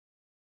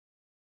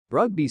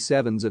Rugby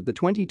Sevens at the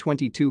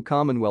 2022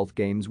 Commonwealth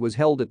Games was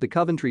held at the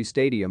Coventry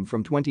Stadium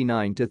from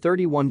 29 to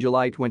 31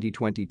 July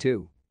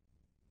 2022.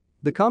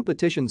 The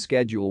competition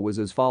schedule was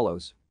as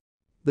follows.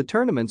 The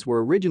tournaments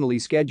were originally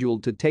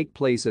scheduled to take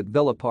place at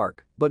Villa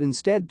Park, but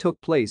instead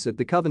took place at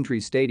the Coventry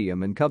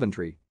Stadium in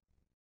Coventry.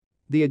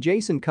 The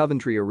adjacent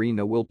Coventry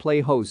Arena will play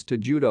host to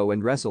judo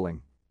and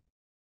wrestling.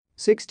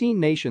 16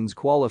 nations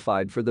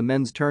qualified for the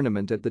men's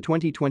tournament at the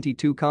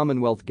 2022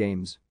 Commonwealth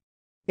Games.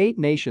 8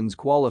 nations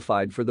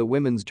qualified for the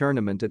women's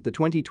tournament at the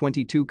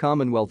 2022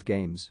 Commonwealth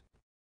Games.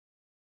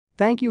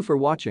 Thank you for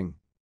watching.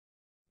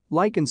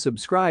 Like and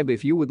subscribe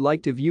if you would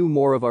like to view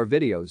more of our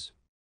videos.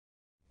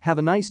 Have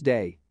a nice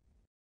day.